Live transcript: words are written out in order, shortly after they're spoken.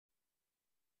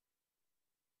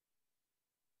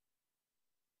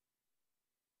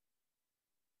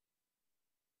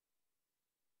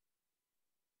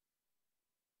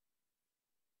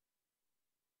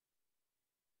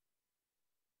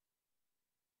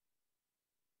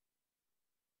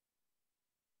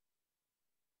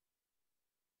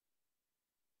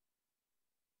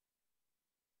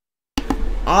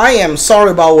I am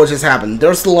sorry about what just happened.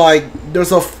 There's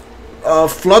a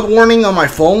flood warning on my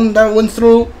phone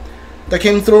that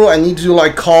came through. I need to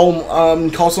like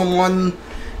call someone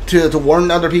to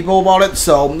warn other people about it.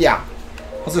 So yeah,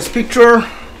 what's this picture?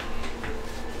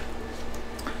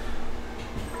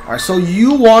 Alright, so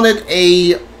you wanted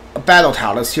a battle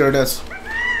talus. Here it is.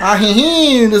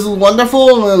 This is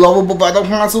wonderful and lovable battle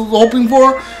talus I was hoping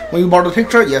for when you bought the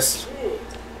picture. Yes.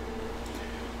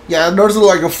 Yeah, there's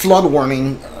like a flood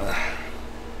warning.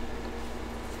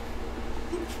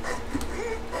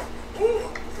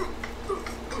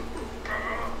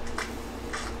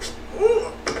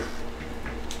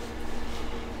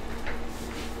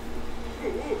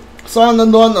 So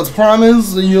I'm done as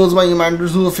promised. Use my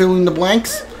imaginers to fill in the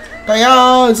blanks. But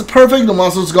yeah, it's perfect. The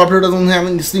monster sculpture doesn't have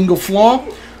any single flaw,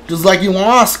 just like you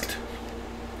asked.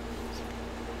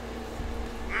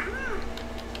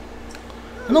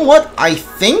 You know what? I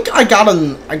think I got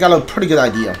a pretty good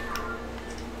idea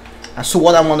as to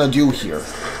what I want to do here.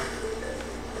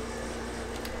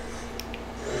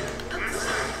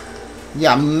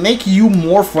 Yeah, make you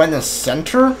more front and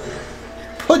center.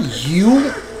 Put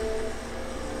you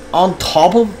on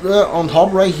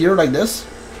top right here like this.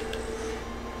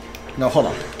 No, hold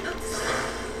on.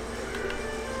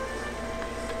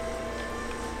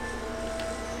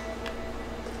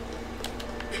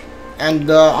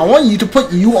 And I want you to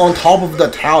put you on top of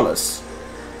the talus.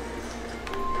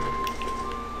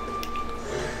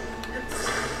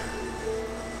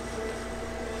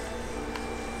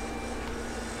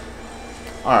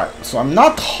 Alright, so I'm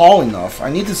not tall enough.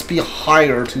 I need to be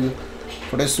higher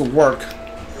for this to work.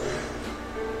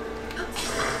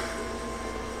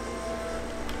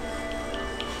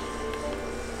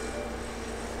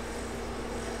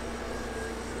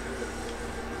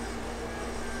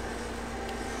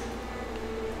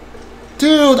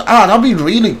 Dude, that'd be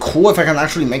really cool if I can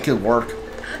actually make it work.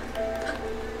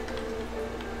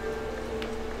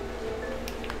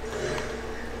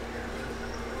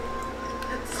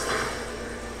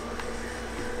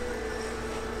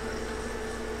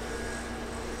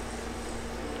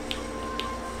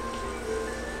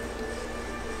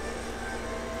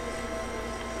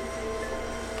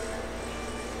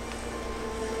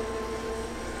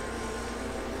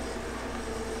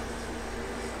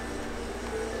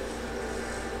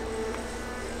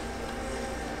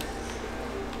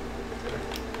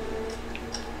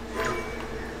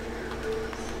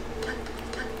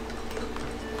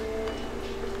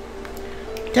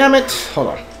 Damn it! Hold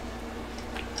on.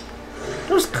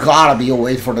 There's gotta be a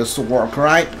way for this to work,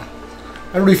 right?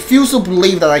 I refuse to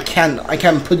believe that I can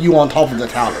put you on top of the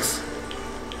talus.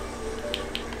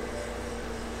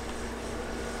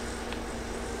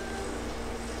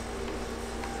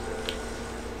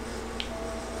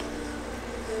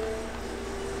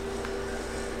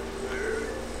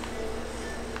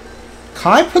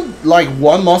 Can I put like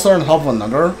one monster on top of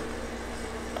another?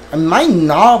 I might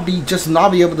not be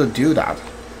able to do that.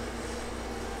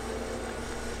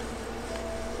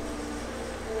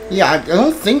 Yeah, I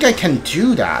don't think I can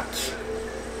do that.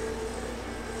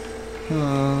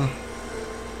 How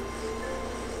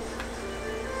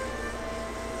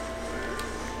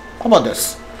about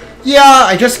this? Yeah,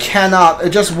 I just cannot.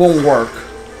 It just won't work.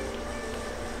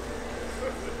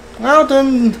 Well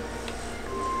then,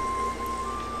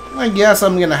 I guess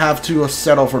I'm gonna have to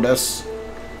settle for this.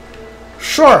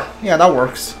 Sure, yeah, that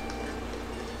works.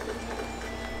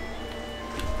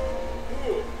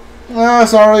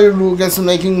 Sorry, Lucas,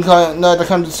 making that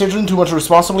kind of decision too much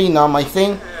responsibly, not my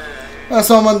thing.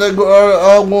 Someone decorated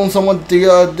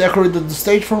the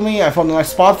stage for me. I found a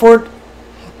nice spot for it.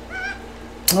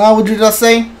 What would you just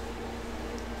say?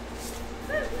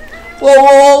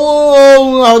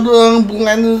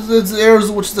 Blend its airs,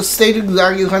 which the stage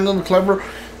exactly kind of clever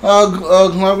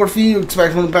calligraphy you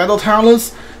expect from the battle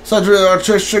talents. Such a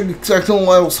artistic exactly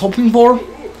what I was hoping for.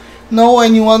 No,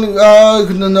 anyone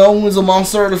could know who's a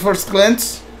monster at the first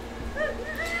glance.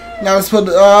 Now let's put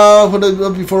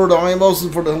it before the eyeballs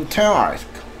for the hotel. Alright.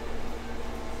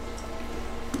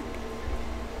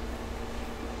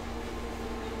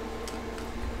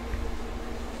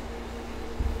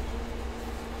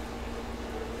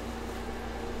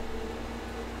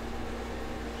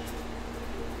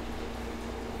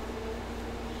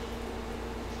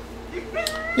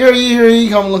 Here you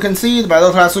come, look and see. The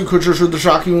battle classic creature should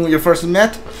shock you when you first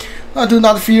met. Do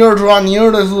not fear, draw near.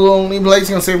 This is the only place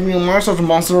you can save me monster. The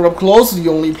monster up close, the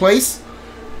only place.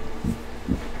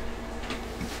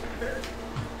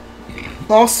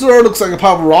 Monster looks like a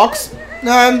pile of rocks.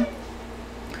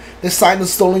 This side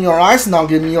is stolen your eyes, now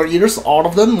give me your ears, all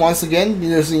of them. Once again,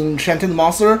 this enchanted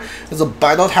monster is a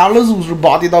battle talus with a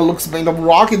body that looks made of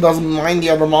rock. It doesn't mind the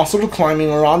other monsters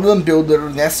climbing around it and build their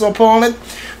nests upon it.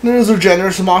 There is a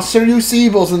generous monster you see,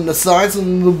 both in the size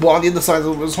and the body the size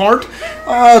of his heart.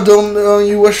 Don't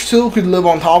you wish to, could live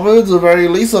on top of it, at the very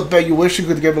least. I bet you wish you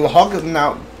could give it a hug.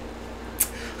 Now,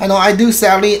 I know I do,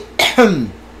 sadly.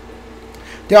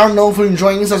 They are known for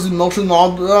enjoying such emotional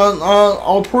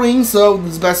outpouring, so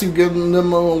it's best you give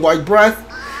them a wide breath.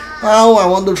 Oh, I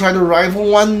want to try to rival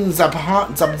one. Zap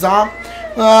zap zap.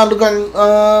 Look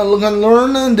and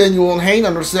learn, and then you won't hate,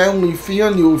 understand, only fear,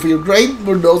 and you will feel great.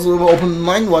 For those with an open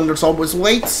mind, wonders always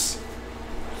waits.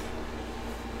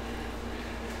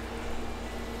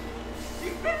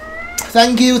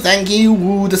 Thank you.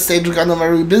 Ooh, the stage got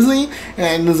very busy,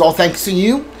 and it's all thanks to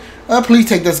you. Please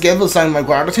take this gift as a sign of my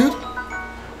gratitude.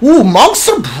 Ooh,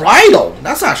 Monster Bridle!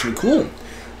 That's actually cool.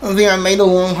 I think I made a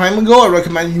long time ago. I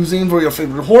recommend using it for your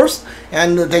favorite horse.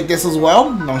 And take this as well.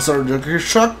 Monster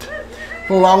Construct.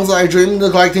 For long as I dreamed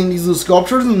of collecting these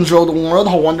sculptures and show the world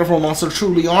how wonderful monsters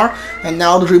truly are. And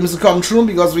now the dream has come true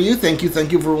because of you. Thank you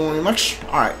very much.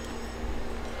 Alright.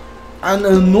 An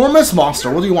enormous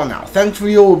monster. What do you want now?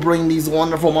 Thankfully, you will bring these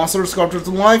wonderful monster sculptures to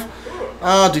life.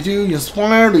 Did you use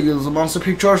Spawner? Did you use a monster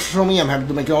picture? Show me. I'm happy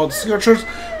to make all the sculptures.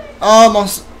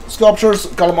 Sculptures,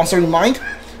 got a monster in mind,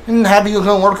 and happy you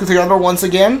can work together once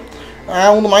again. I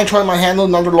wouldn't mind trying my hand on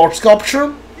another large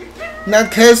sculpture. In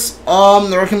that case,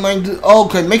 I recommend.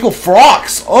 Okay, make a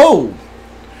frogs. Oh,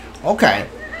 okay.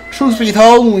 Truth be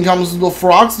told, when it comes to the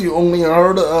frogs, you only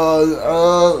heard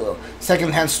a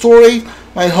second-hand story.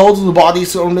 My hold of the body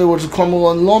surrounded with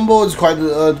crumble and lumbo is quite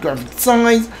a graphic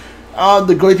size.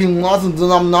 The gaping mouth and the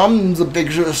num the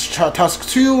big tusk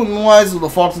too, and wise the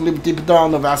fox live deep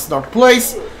down the vast dark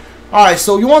place. Alright,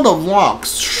 so you want the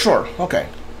rocks? Sure, okay.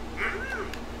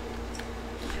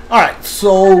 Alright,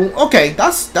 so okay,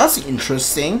 that's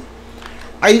interesting.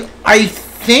 I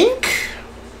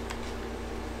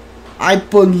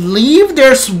believe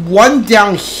there's one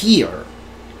down here.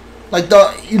 Like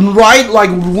like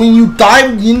when you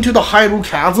dive into the Hyrule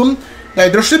chasm,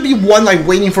 like there should be one like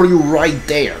waiting for you right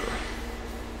there.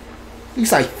 At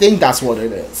least I think that's what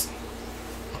it is.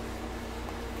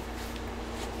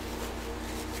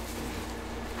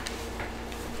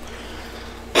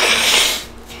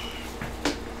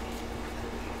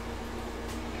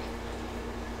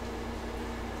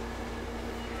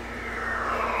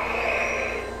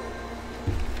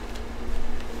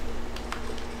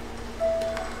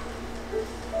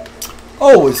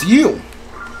 Oh, it's you.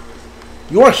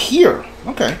 You're here.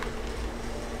 Okay.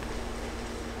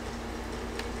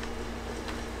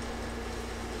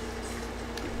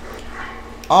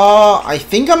 I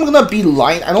think I'm gonna be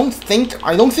line. I don't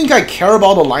think I care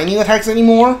about the lightning attacks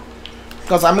anymore,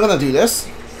 because I'm gonna do this.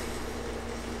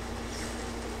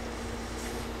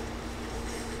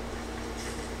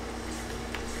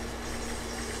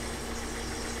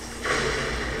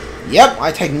 Yep,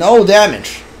 I take no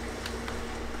damage.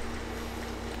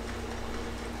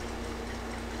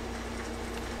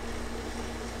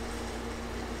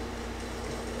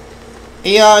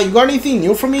 Hey, you got anything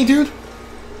new for me, dude?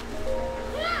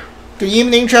 Good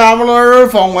evening, traveler.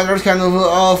 Phone vendors kind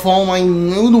of follow my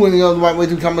mood when you know the right way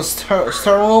to become a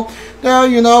sterile. Now,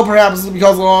 you know, perhaps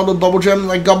because all the bubble gems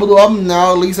I gobbled up,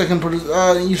 now at least I can produce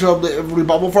each of every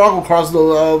bubble frog across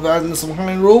the vastness of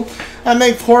Hyrule. And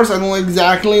make course, I don't know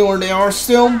exactly where they are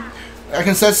still. I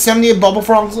can set 78 bubble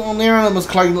frogs on there, and I must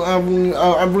collect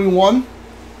every one.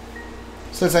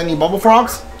 Since I need bubble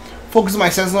frogs. Focus my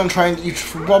senses on trying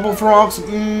each bubble frogs.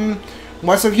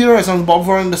 West of here, I saw the bubble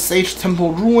frog in the Sage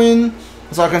Temple Ruin.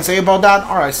 That's all I can say about that.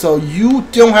 Alright, so you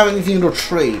don't have anything to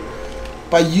trade.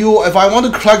 But you, if I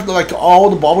want to collect like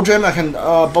all the bubble gems, I can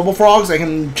bubble frogs, I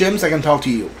can gems, I can talk to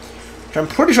you. Which I'm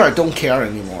pretty sure I don't care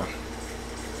anymore.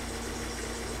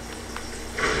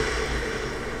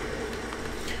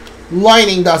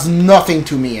 Lightning does nothing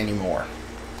to me anymore.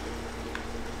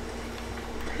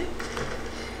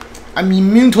 I'm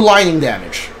immune to lightning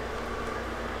damage.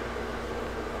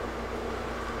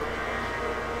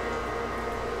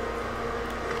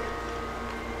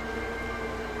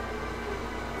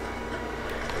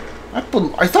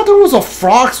 I thought there was a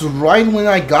frogs right when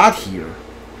I got here.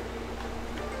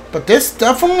 But this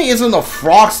definitely isn't a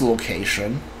frogs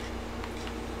location.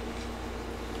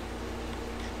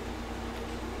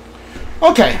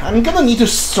 Okay, I'm gonna need to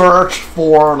search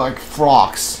for like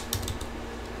frogs.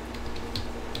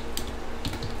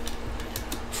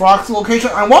 Frogs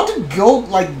location. I want to go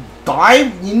like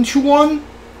dive into one.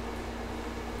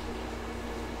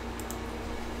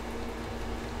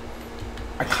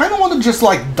 I kind of want to just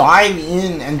like dive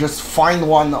in and just find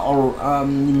one or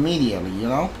immediately, you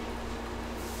know?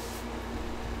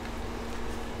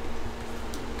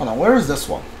 Hold on, where is this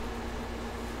one?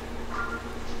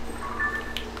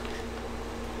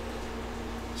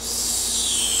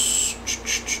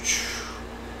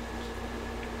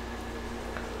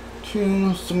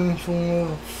 Two, three, four,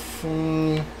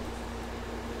 five.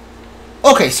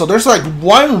 Okay, so there's like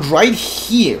one right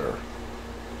here.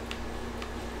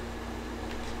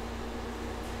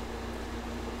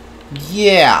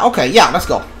 Yeah, okay, yeah, let's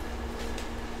go.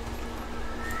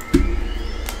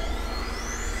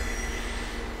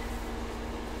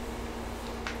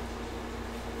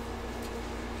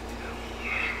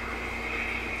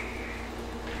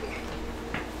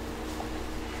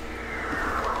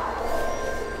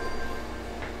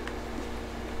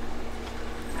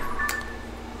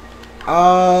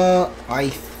 I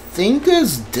think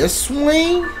it's this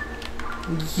way?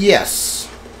 Yes.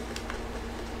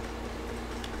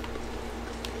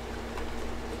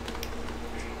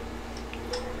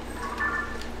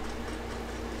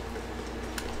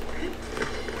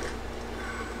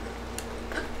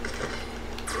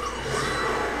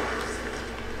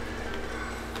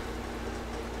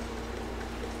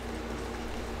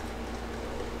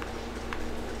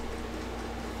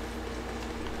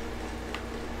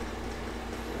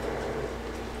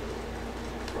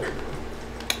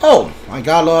 Oh, I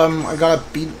got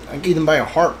eaten by a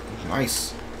heart.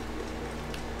 Nice.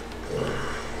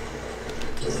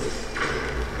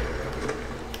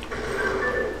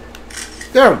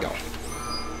 There we go.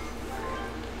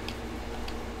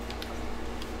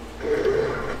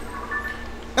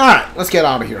 Alright, let's get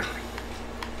out of here.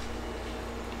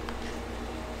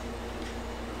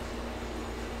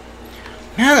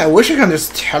 Man, I wish I could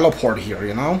just teleport here,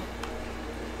 you know?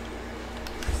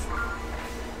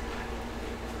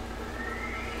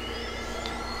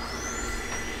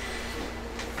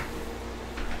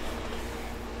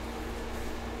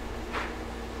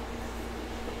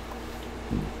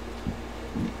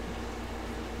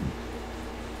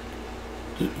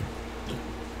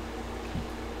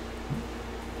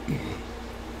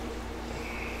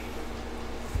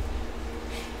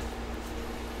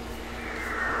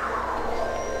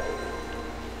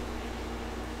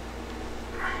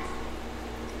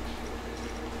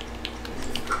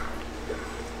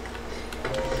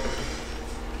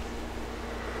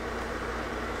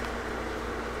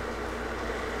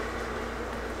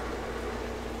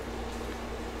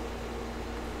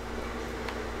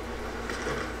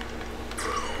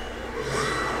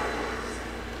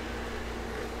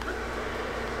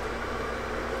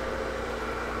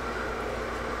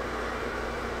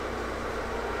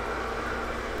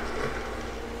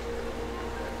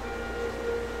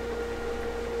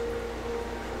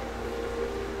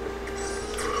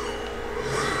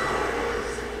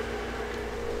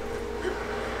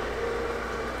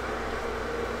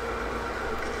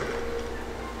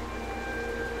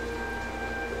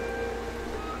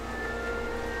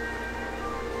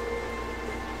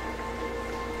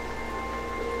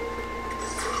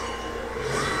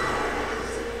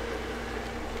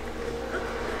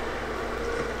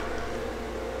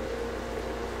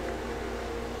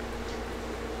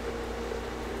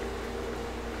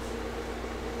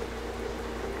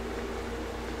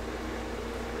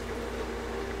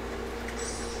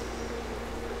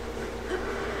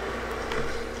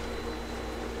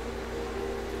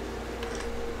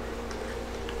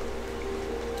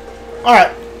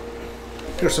 Alright.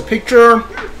 Here's a picture.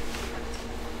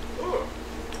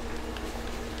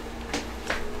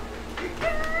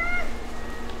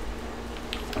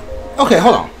 Okay,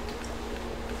 hold on.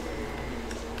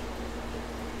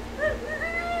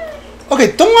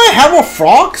 Okay, don't I have a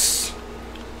frogs?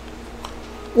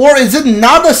 Or is it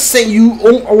not the same?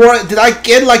 Or did I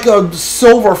get like a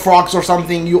silver frogs or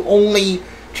something? You only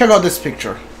check out this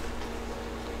picture.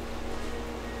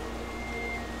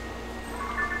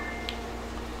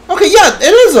 Okay, yeah,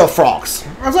 it is a frogs,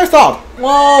 as I thought.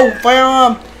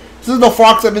 Well, this is the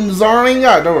frogs I've been designing.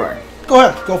 Yeah, don't worry. Go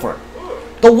ahead, go for it.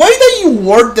 The way that you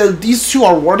word these two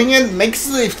are wording it makes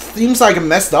it seems like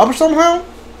messed up somehow.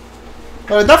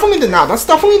 But I definitely did not. That's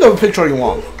definitely the picture you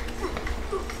want.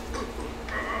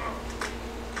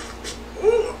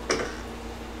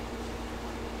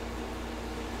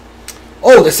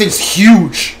 Oh, this thing's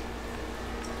huge.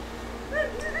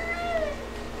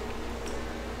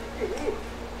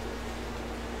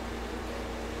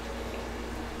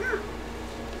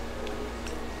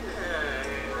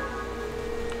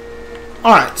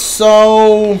 Alright,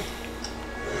 so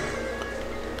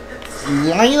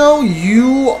Lino,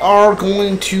 you are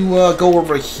going to go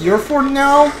over here for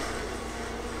now.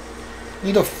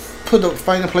 Need to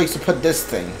find a place to put this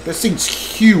thing. This thing's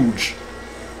huge.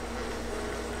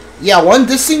 Yeah, when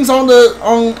this thing's on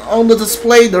the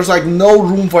display, there's like no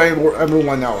room for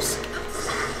everyone else.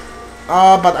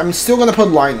 But I'm still gonna put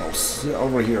Linos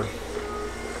over here.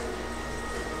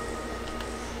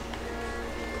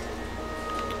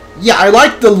 Yeah, I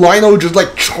like the Lino just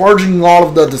like charging all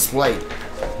of the display.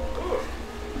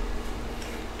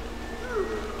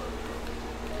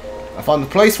 I found the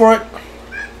place for it.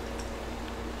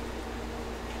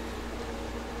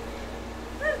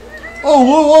 Oh,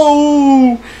 whoa,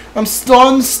 whoa! I'm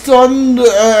stunned,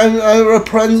 I'm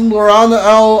prancing around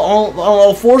on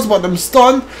all fours, but I'm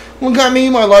stunned. Look at me,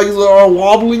 my legs are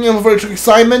wobbling in very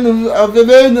excitement,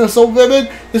 vivid, so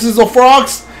vivid. This is a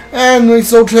frogs, and it's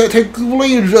so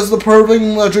technically just the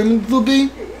perfect dream to be.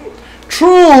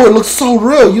 True, it looks so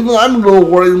real. Even I'm a little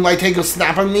worried it might take a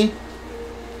snap on me.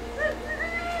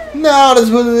 Now let's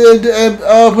put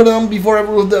it on before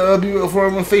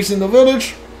everyone facing the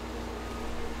village.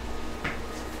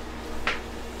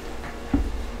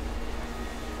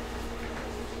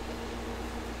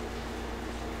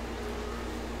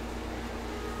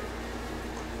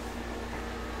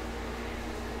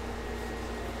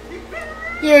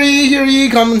 Here ye,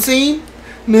 come and see.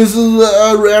 This is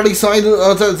rarely sighted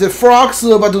the frogs,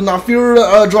 but do not fear,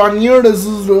 draw near. This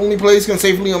is the only place can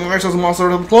safely emerge as a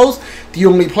monster up close. The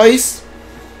only place.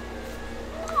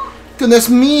 Goodness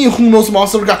me, who knows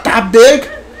monster got that big?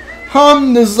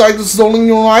 This is like stoling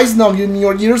your eyes, now give me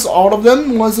your ears, all of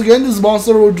them. Once again, this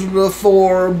monster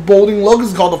for bolding look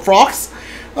is called the frogs.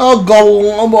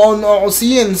 Gobble on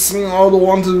sea and sing all the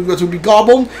one to be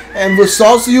gobbled, and with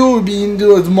sauce you will be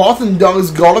into its mouth and down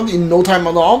its gullet in no time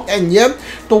at all. And yet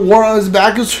the war on its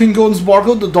back is twinkle and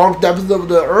sparkle the dark depths of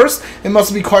the earth. It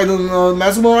must be quite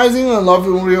mesmerizing. I love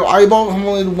it with your eyeball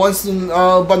only once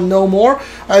but no more.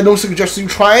 I don't suggest you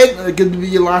try it. It could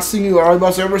be the last thing your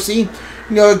eyeballs ever see.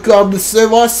 God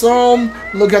save us.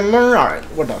 Look and learn.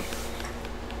 Alright, we're done.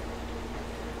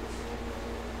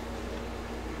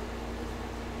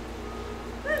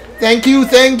 Thank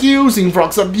you. Seeing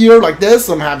frogs up here like this,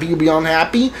 I'm happy you'll be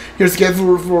unhappy. Here's a gift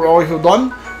for all you've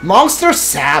done. Monster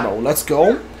Saddle, let's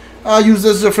go. Use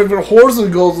this as your favorite horse,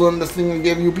 it goes on the thing I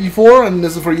gave you before, and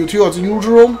this is for you too as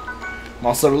usual.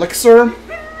 Monster Elixir.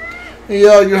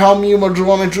 Yeah, you help me with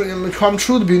dream come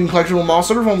true, the beauty collection of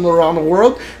monsters from around the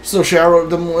world. So share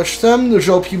them with them to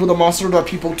show people the monsters are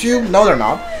people too. No, they're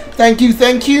not. Thank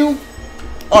you.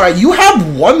 Alright, you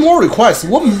have one more request.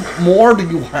 What more do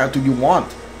you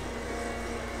want?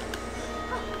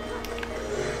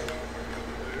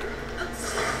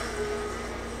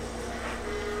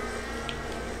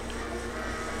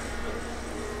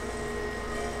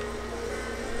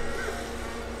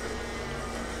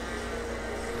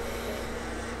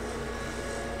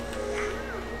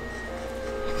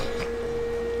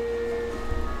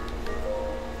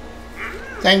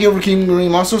 Thank you for keeping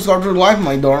green monsters got to life,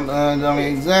 my darn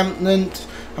examinant.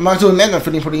 I'm about to admit I'm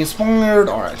feeling pretty inspired.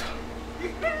 Alright.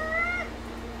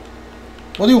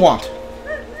 What do you want?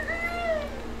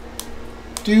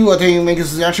 I think you make a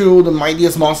statue the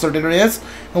mightiest monster there is,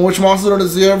 and which monster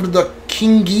deserved the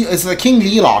King It's the King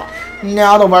Lilock.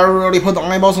 Now the virus already put the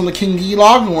eyeballs on the King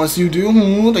Lilock, and once you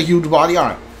do, the huge body,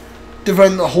 alright.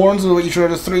 Different horns with each of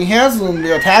the 3 heads and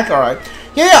the attack, alright.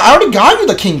 Yeah, I already got you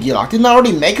the King Lilock. Didn't I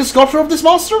already make a sculpture of this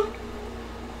monster?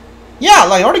 Yeah,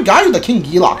 like I already got you the King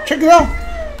Lilock. Check it out.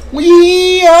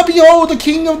 We behold the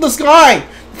King of the Sky.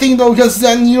 The thing that can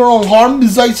stand here on harm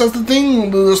besides just the thing.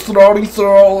 The starting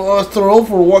throw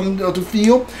for one to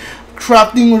feel.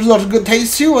 Crafting with such a good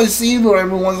taste too. I see where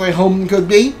everyone's like home could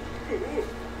be.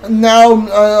 And now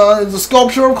the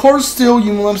sculpture, of course, still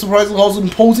I'm surprised how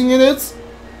imposing it is.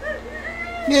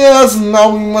 Yes, now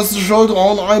we must show to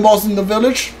all the eyeballs in the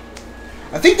village.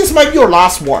 I think this might be your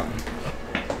last one.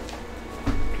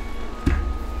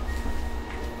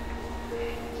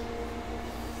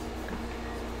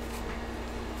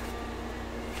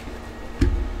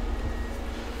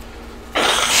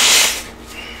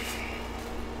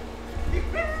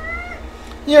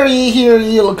 Here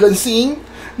you look and see.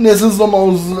 This is the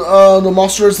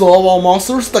monsters of all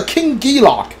monsters, the King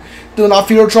Lilock. Do not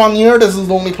fear, draw near. This is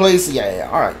the only place. Yeah.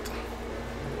 Alright.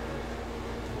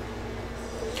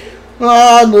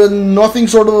 Nothing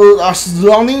sort of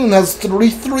astounding. It has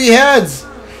three heads.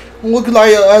 What could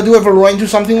I do if I run into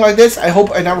something like this? I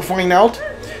hope I never find out.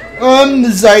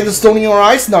 Beside the stone in your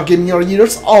eyes, now give me your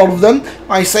ears, all of them.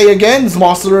 I say again, this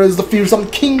monster is the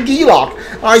fearsome King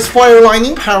Lilock. Eyes fire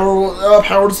lightning,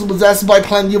 powers possessed by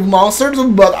plenty of monsters,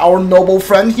 but our noble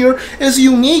friend here is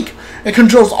unique. It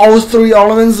controls all 3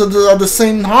 elements at the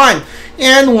same time.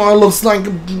 And while it looks like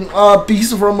a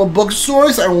piece from a bookstore,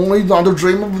 I only not to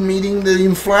dream of meeting it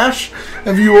in flesh.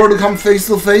 If you were to come face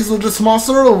to face with this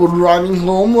monster, driving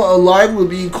home alive would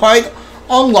be quite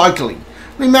unlikely.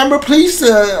 Remember, please,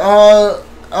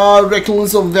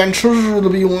 reckless adventures to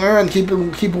beware and keep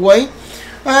away.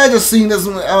 Just seeing this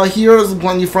here is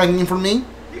plenty frightening for me.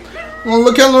 Well,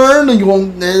 look and learn, then you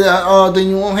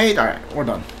won't hate. Alright, we're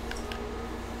done.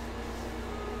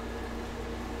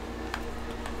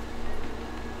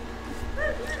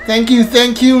 Thank you,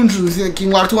 introducing King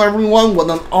Lock to everyone. What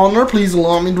an honor. Please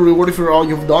allow me to reward you for all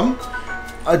you've done.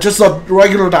 Just a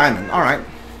regular diamond. Alright.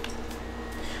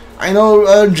 I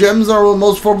know gems are what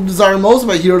most folk desire most,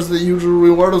 but here's the usual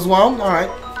reward as well. Alright.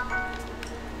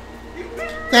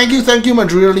 Thank you. My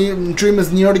dream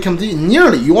is nearly complete.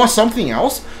 Nearly? You want something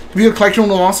else? To be a collection of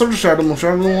the monsters to share them with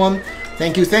everyone.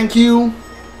 Thank you.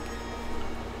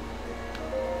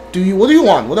 What do you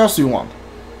want? What else do you want?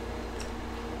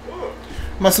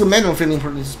 Must admit I'm feeling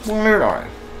pretty disappointed. Alright.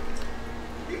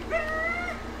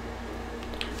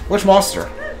 Which monster?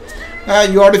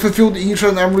 You already fulfilled each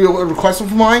and every request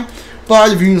of mine,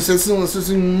 but if you insist on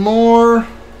more...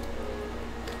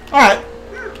 Alright.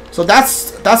 So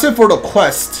that's it for the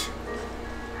quest.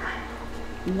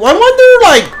 I wonder,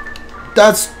 like,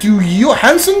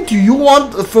 Hanson, do you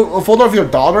want a photo of your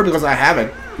daughter? Because I have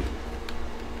it.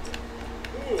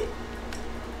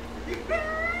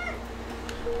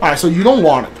 Alright, so you don't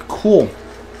want it. Cool.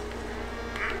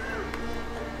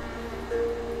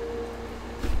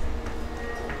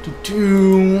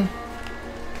 Dude,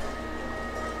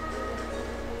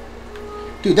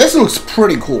 this looks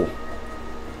pretty cool.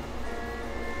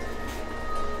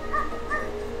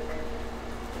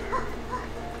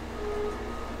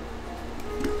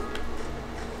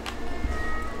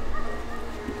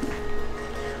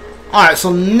 Alright,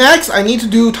 so next I need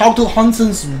to talk to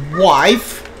Hanson's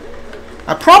wife.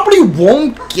 I probably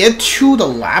won't get to the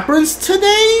labyrinth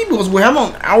today because we have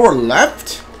an hour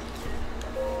left.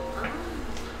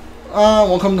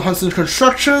 Welcome to Hanson's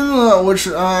Construction, which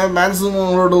Manson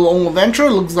on her own adventure.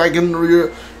 Looks like can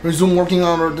resume working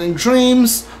on her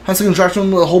dreams. Hanson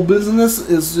Construction, the whole business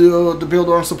is to build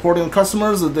on supporting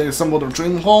customers as they assemble their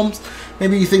dream homes.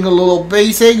 Maybe you think a little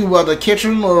basic about a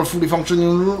kitchen or a fully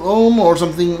functioning room or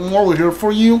something more. We're here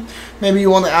for you. Maybe you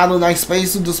want to add a nice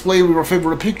space to display your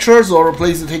favorite pictures or a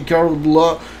place to take care of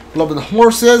beloved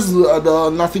horses.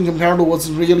 Nothing compared to what's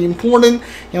really important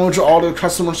and which all the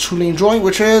customers truly enjoy,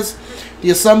 which is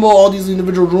you assemble all these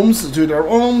individual rooms to their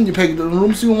own. You pick the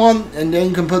rooms you want and then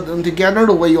you can put them together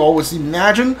the way you always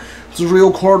imagine. It's the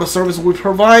real core of the service we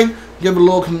provide. Give a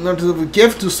little commemorative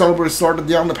gift to celebrate starting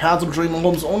down the path of dream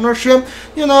homes ownership.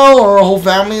 You know, our whole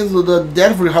family is the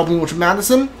dead for helping with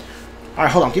Madison.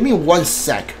 Alright, hold on, give me 1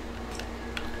 sec.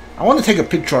 I want to take a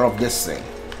picture of this thing.